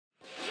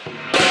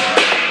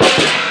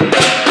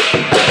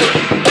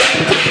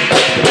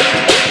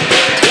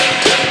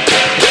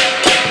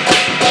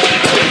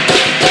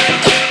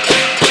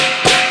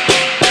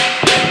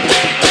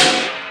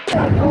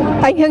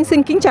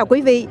xin kính chào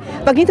quý vị.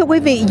 Và kính thưa quý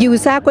vị, dù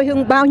xa quê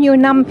hương bao nhiêu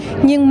năm,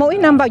 nhưng mỗi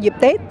năm vào dịp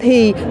Tết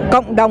thì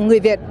cộng đồng người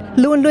Việt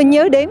luôn luôn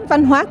nhớ đến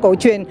văn hóa cổ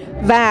truyền.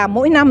 Và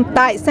mỗi năm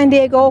tại San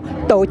Diego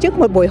tổ chức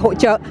một buổi hội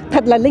chợ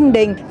thật là linh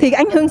đình. Thì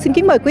anh Hương xin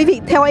kính mời quý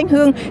vị theo anh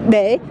Hương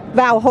để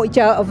vào hội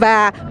chợ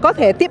và có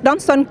thể tiếp đón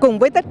xuân cùng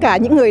với tất cả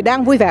những người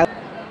đang vui vẻ.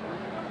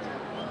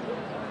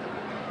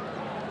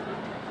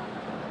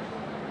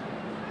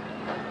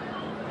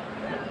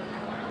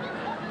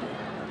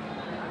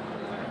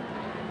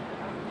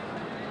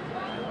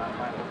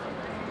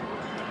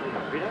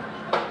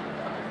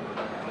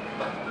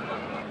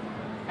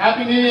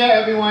 Happy New Year,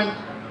 everyone.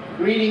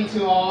 Greeting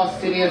to all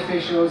city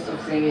officials of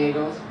San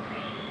Diego,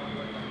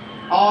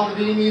 all the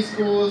Vietnamese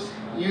schools,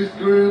 youth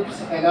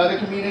groups, and other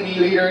community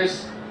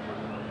leaders.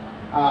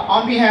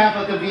 On behalf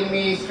of the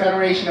Vietnamese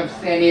Federation of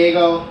San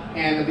Diego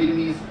and the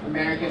Vietnamese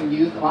American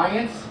Youth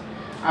Alliance,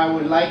 I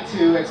would like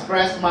to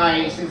express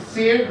my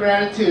sincere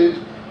gratitude.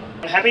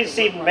 I'm happy to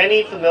see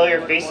many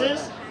familiar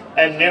faces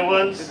and new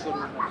ones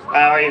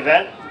at our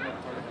event.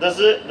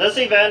 This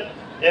event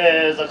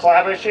is a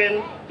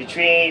collaboration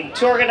between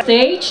two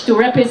organizations. Stage to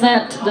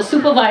represent the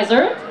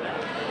supervisor,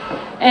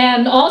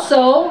 and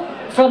also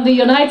from the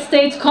United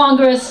States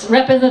Congress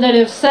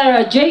Representative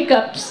Sarah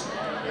Jacobs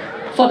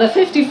for the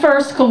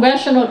 51st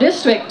Congressional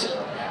District.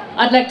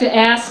 I'd like to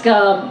ask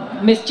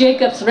Ms.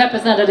 Jacobs'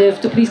 representative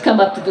to please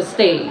come up to the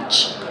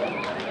stage.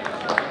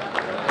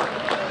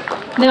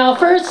 Now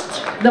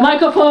first, the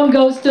microphone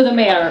goes to the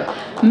mayor.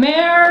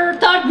 Mayor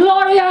Todd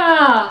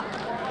Gloria!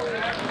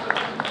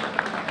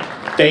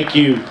 Thank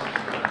you.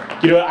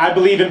 You know, I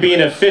believe in being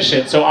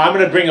efficient, so I'm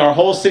going to bring our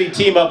whole city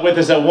team up with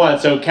us at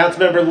once. So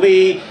Councilmember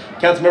Lee,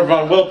 Councilmember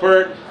Von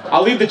Wilpert,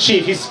 I'll leave the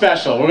chief, he's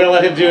special. We're going to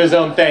let him do his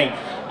own thing.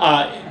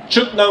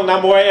 Chúc Mừng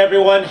Năm Mới,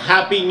 everyone.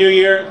 Happy New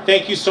Year.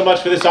 Thank you so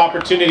much for this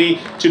opportunity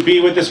to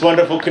be with this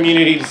wonderful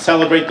community to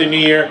celebrate the New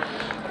Year.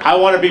 I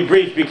want to be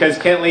brief because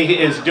Kentley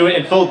is doing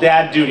in full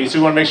dad duty, so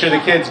we want to make sure the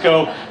kids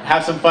go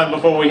have some fun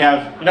before we're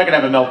not going to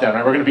have a meltdown,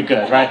 right? We're going to be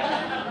good, right?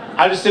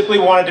 I just simply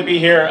wanted to be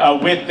here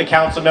with the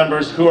council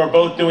members who are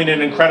both doing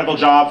an incredible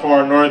job for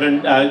our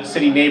northern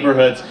city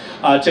neighborhoods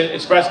to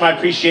express my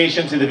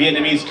appreciation to the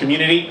Vietnamese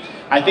community.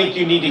 I think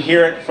you need to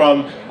hear it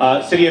from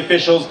city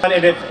officials.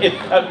 And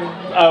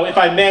if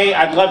I may,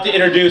 I'd love to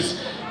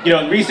introduce, you know,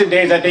 in recent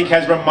days I think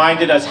has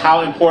reminded us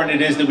how important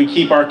it is that we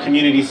keep our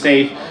community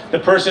safe. The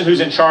person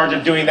who's in charge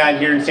of doing that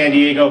here in San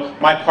Diego,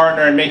 my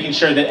partner in making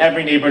sure that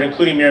every neighborhood,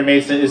 including Mira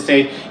Mesa, is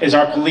safe, is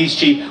our police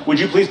chief. Would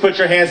you please put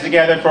your hands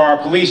together for our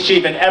police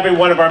chief and every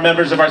one of our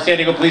members of our San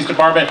Diego Police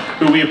Department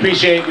who we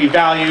appreciate, we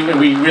value,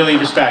 and we really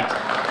respect.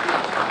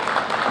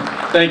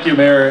 Thank you,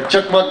 Mayor.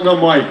 Chúc Mừng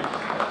Năm Mới.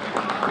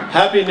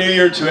 Happy New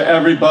Year to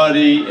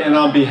everybody, and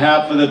on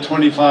behalf of the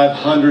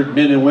 2,500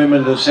 men and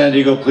women of the San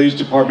Diego Police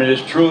Department,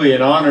 it's truly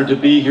an honor to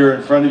be here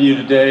in front of you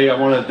today. I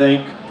want to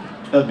thank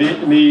the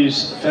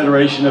Vietnamese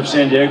Federation of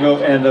San Diego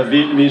and the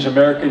Vietnamese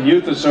American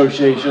Youth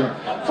Association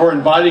for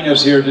inviting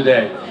us here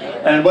today.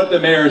 And what the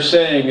mayor is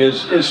saying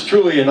is it's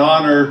truly an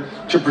honor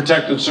to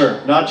protect and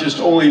serve, not just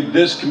only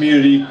this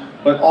community,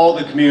 but all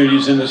the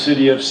communities in the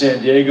city of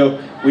San Diego.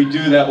 We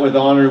do that with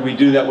honor, we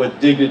do that with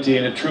dignity,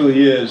 and it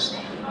truly is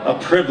a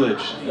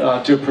privilege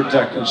to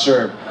protect and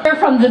serve.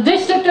 From the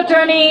District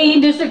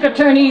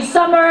Attorney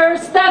Summer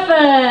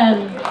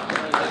Stephan.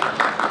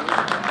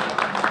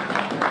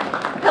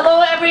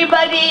 Hello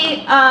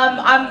everybody,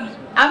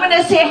 I'm going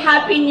to say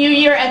Happy New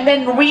Year and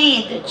then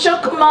read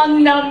Chúc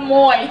Mừng Năm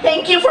Mới.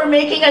 Thank you for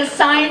making a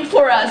sign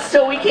for us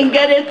so we can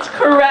get it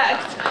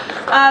correct.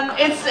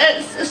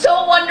 It's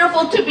so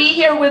wonderful to be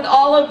here with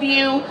all of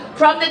you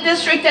from the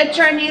District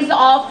Attorney's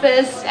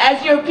Office.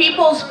 As your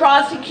people's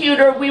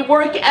prosecutor, we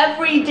work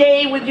every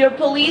day with your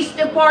police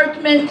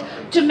department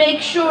to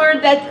make sure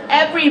that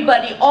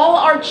everybody, all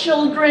our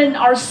children,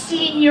 our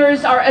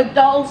seniors, our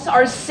adults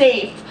are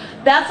safe.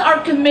 That's our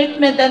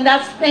commitment, and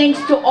that's thanks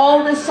to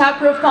all the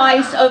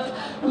sacrifice of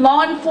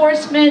law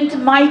enforcement,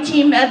 my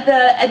team at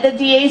the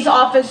DA's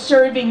office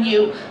serving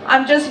you.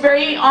 I'm just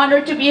very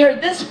honored to be here.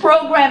 This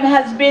program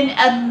has been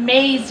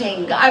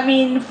amazing. I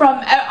mean,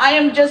 I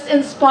am just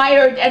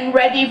inspired and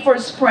ready for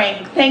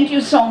spring. Thank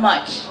you so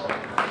much.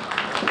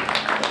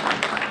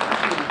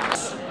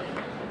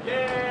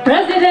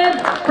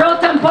 President Pro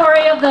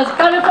Tempore of the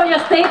California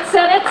State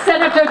Senate,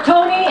 Senator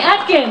Tony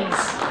Atkins.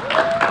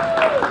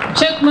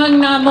 Chúc Mừng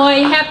Năm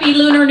Mới. Happy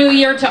Lunar New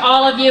Year to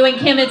all of you. And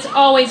Kim, it's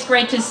always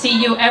great to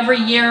see you every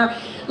year.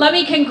 Let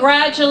me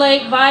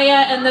congratulate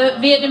VAYA and the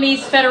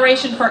Vietnamese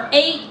Federation for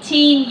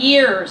 18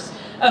 years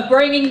of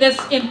bringing this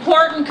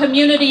important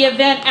community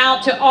event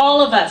out to all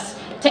of us,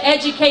 to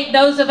educate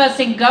those of us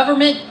in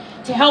government,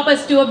 to help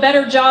us do a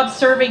better job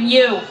serving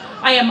you.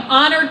 I am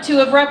honored to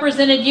have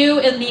represented you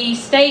in the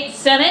state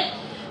Senate.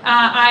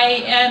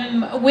 I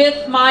am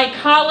with my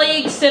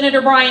colleague,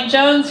 Senator Brian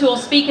Jones, who will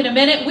speak in a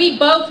minute. We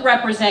both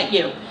represent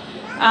you.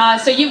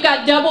 So you've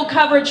got double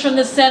coverage from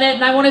the Senate,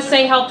 and I want to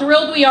say how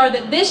thrilled we are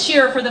that this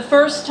year, for the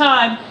first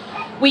time,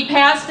 we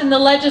passed in the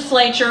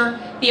legislature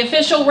the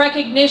official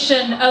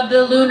recognition of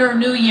the Lunar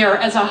New Year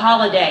as a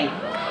holiday.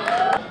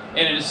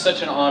 And it is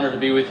such an honor to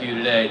be with you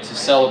today to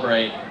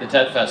celebrate the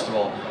TET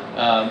Festival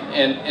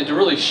and to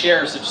really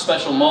share such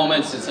special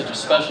moments and such a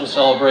special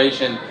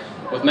celebration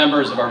with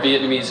members of our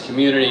Vietnamese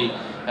community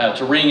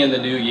to ring in the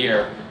new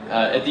year.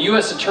 At the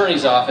U.S.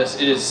 Attorney's Office,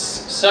 it is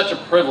such a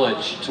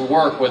privilege to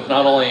work with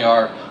not only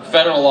our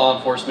federal law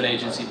enforcement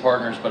agency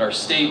partners, but our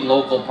state and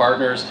local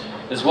partners,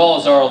 as well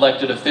as our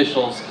elected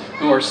officials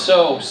who are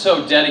so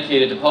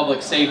dedicated to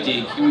public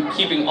safety,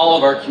 keeping all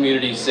of our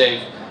communities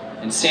safe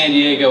in San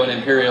Diego and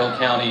Imperial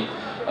County,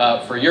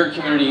 for your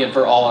community and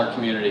for all our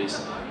communities.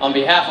 On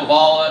behalf of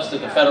all of us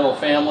at the federal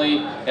family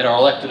and our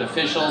elected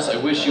officials, I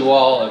wish you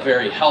all a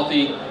very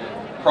healthy,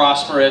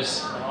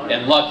 prosperous,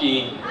 and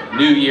lucky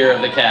New Year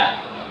of the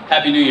Cat.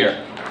 Happy New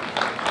Year.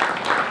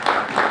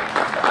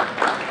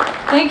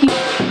 Thank you.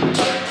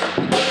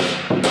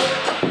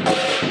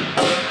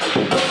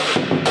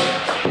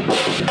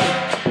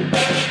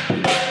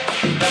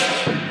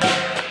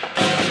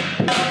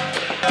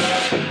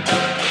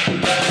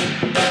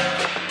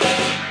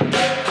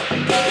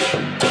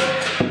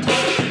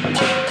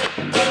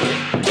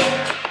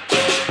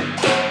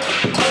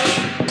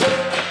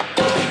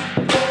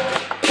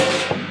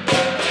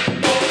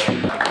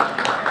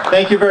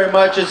 Thank you very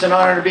much. It's an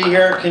honor to be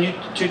here. Can you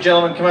two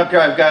gentlemen come up here?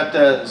 I've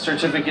got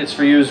certificates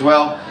for you as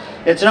well.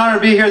 It's an honor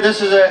to be here. This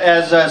is,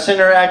 as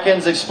Senator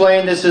Atkins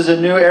explained, this is a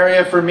new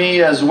area for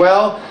me as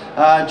well.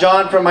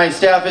 John from my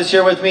staff is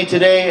here with me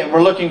today, and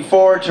we're looking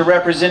forward to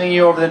representing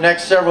you over the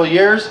next several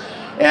years.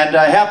 And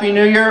Happy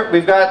New Year.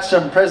 We've got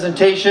some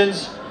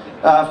presentations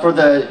for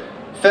the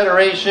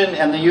Federation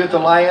and the Youth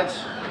Alliance.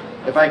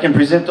 If I can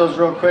present those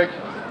real quick.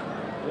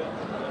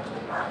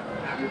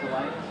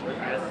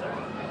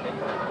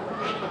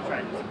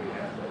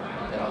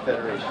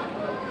 Federation.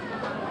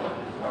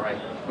 All right.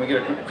 Can we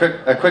get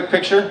a quick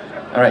picture?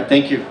 All right.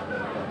 Thank you.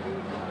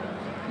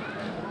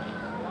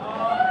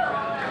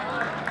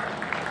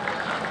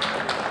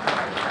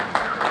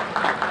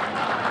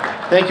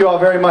 Thank you all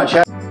very much.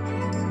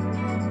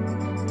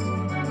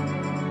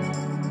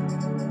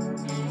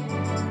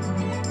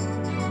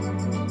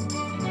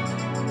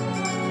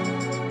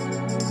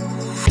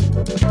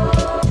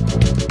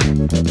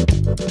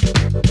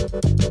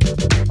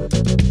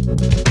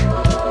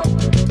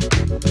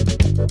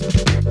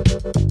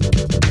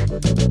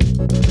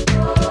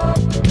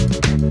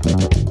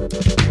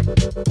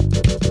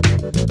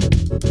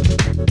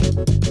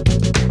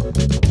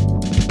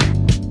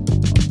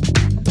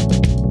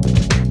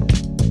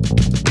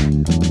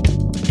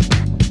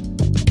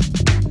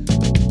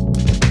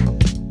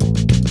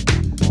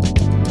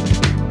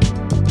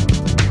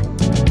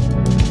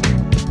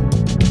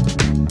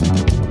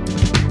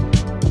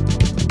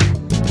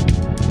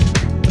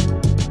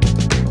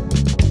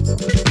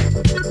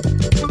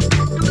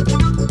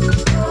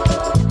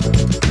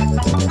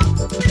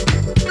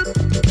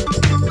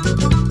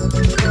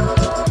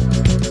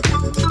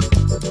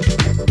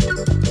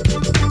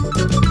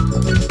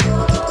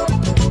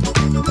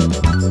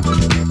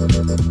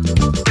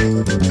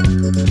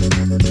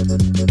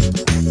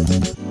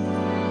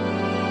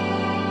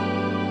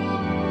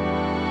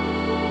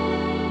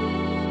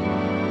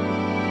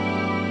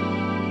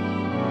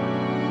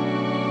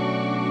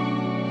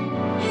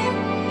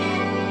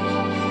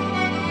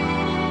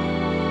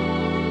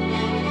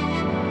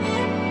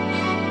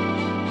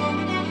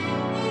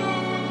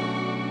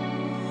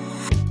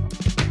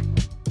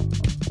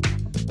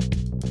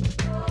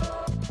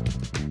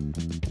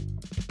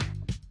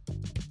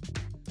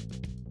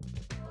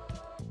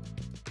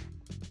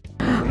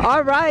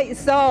 All right,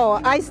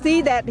 so I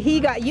see that he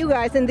got you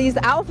guys in these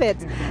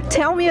outfits.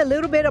 Tell me a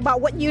little bit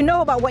about what you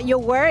know about what you're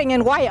wearing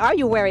and why are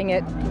you wearing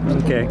it?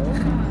 Okay.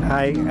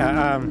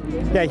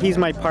 Yeah, he's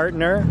my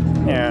partner,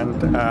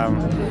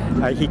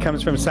 and he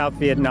comes from South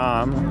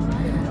Vietnam,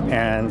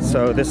 and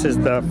so this is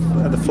the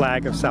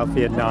flag of South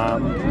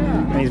Vietnam,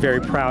 and he's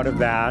very proud of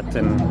that,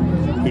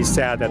 and he's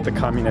sad that the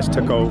communists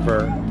took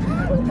over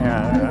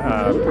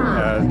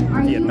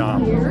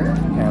Vietnam,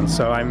 and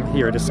so I'm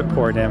here to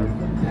support him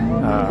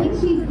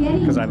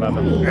because I love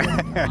him.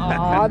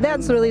 Oh,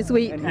 that's really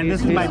sweet. And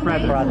this is my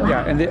brother.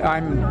 Yeah, and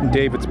I'm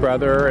David's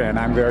brother, and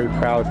I'm very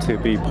proud to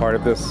be part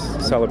of this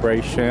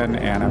celebration,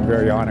 and I'm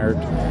very honored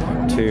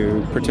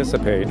to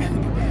participate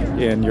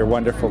in your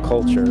wonderful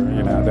culture,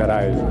 you know, that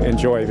I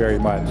enjoy very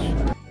much.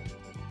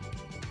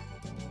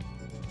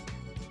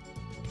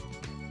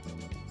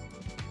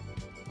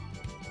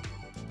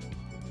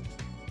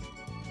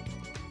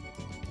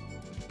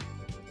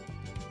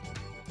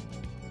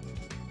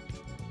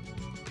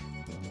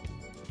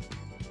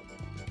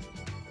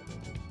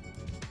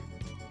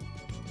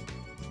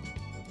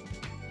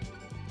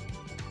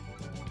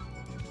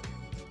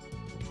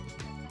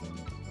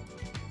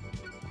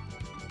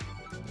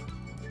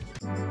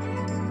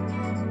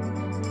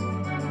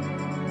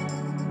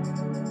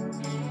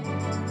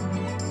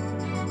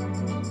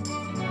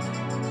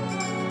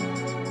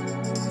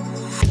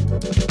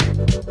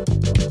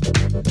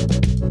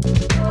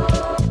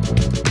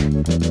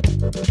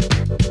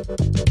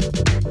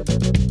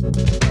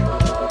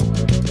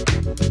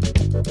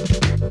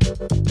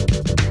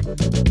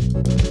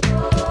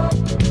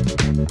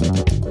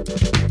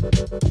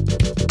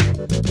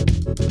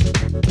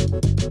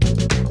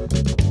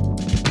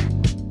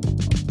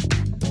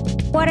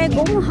 đây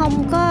cũng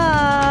không có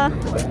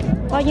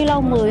bao nhiêu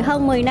lâu,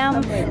 hơn 10 năm.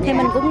 Thì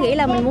mình cũng nghĩ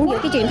là mình muốn giữ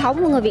cái truyền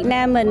thống của người Việt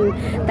Nam mình.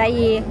 Tại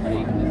vì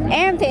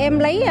em thì em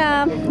lấy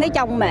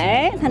chồng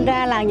mễ, thành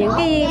ra là những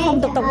cái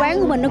phong tục tập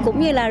quán của mình nó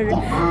cũng như là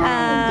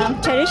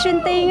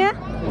tradition tiên á,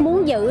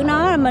 muốn giữ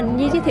nó là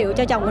mình giới thiệu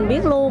cho chồng mình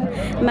biết luôn.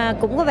 Mà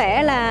cũng có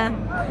vẻ là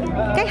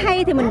cái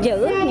hay thì mình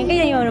giữ, những cái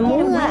gì mà mình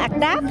muốn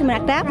adapt thì mình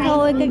adapt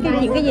thôi.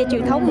 Những cái gì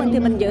truyền thống mình thì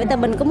mình giữ, tại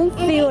mình cũng muốn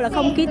feel là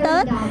không khí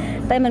Tết.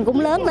 Tại mình cũng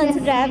lớn lên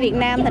sinh ra ở Việt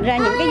Nam, thành ra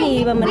những cái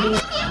gì mà mình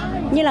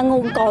như là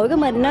nguồn cội của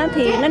mình á,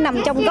 thì nó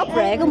nằm trong gốc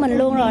rễ của mình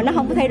luôn rồi, nó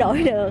không có thay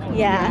đổi được.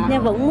 Dạ,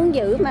 nên vẫn muốn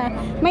giữ. Mà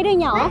mấy đứa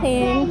nhỏ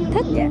thì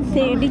thích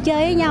thì đi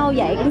chơi với nhau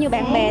vậy, cũng như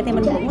bạn bè thì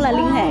mình cũng là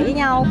liên hệ với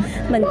nhau,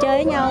 mình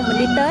chơi với nhau, mình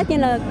đi Tết như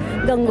là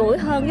gần gũi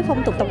hơn cái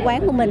phong tục tập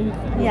quán của mình.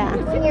 Dạ.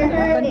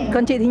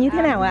 Còn chị thì như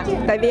thế nào ạ?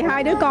 Tại vì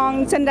hai đứa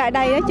con sinh ra ở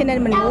đây á, cho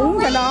nên mình muốn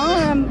cho nó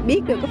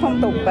biết được cái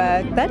phong tục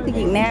Tết của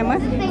Việt Nam á,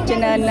 cho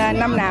nên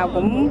năm nào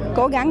cũng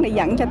cố gắng để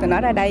dẫn cho tụi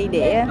nó ra đây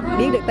để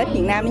biết được Tết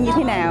Việt Nam nó như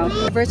thế nào.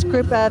 Diverse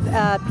group of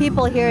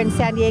people here in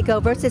San Diego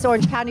versus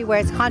Orange County, where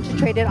it's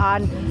concentrated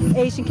on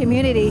Asian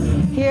community.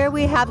 Here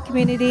we have a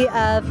community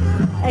of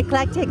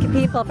eclectic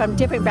people from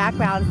different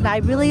backgrounds, and I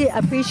really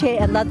appreciate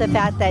and love the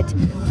fact that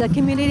the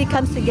community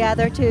comes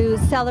together to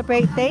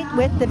celebrate Tết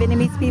with the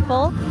Vietnamese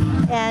people,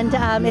 and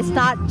it's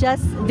not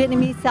just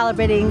Vietnamese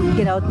celebrating,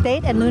 you know,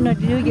 Tết and Lunar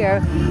New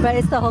Year, but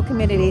it's the whole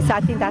community. So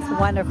I think that's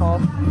wonderful.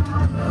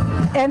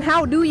 And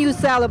how do you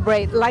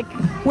celebrate? Like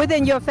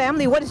within your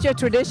family, what is your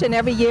tradition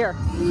every year?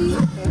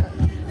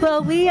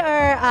 Well, we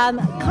are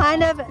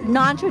kind of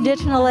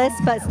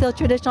non-traditionalist, but still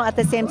traditional at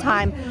the same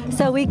time.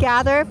 So we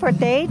gather for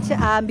Tết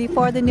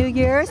before the New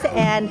Year's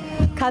and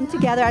come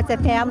together as a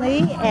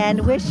family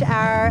and wish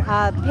our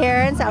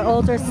parents, our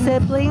older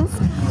siblings,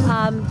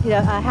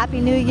 a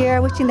happy New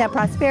Year, wishing them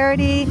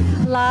prosperity,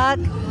 luck,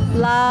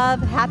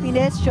 love,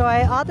 happiness,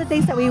 joy, all the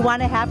things that we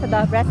want to have for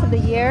the rest of the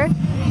year.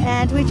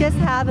 And we just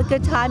have a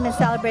good time in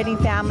celebrating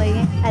family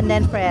and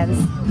then friends.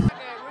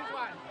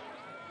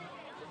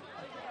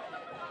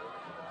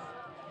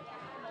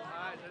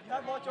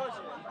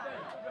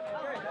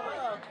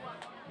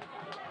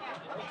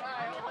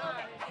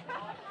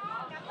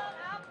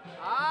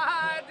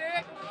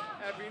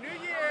 Happy New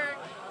Year!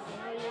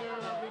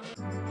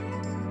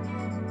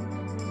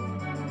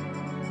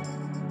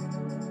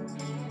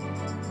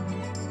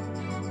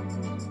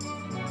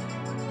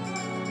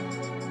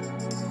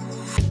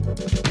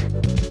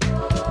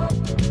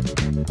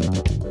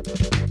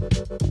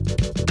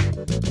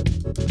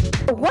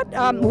 What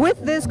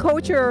with this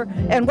culture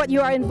and what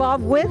you are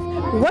involved with,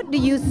 what do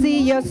you see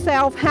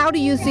yourself, how do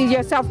you see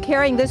yourself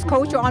carrying this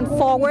culture on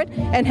forward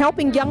and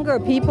helping younger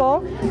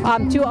people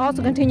to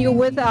also continue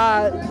with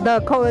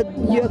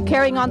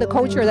carrying on the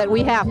culture that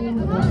we have?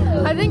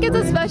 I think it's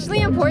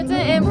especially important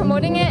in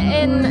promoting it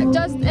in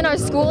just in our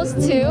schools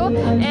too,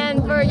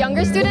 and for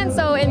younger students.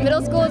 So in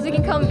middle schools, we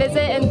can come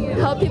visit and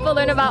help people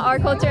learn about our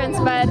culture and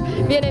spread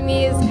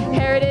Vietnamese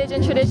heritage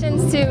and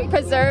traditions to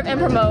preserve and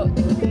promote.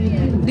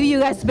 Do you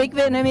guys speak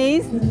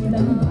Vietnamese?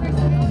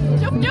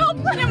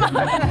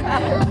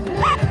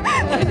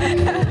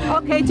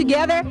 Okay,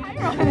 together.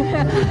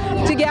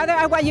 Together,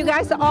 I want you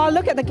guys to all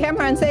look at the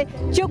camera and say,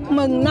 chúc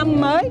mừng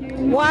năm mới.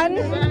 1,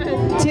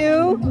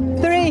 2,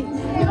 3.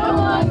 Chúc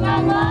mừng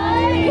năm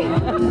mới.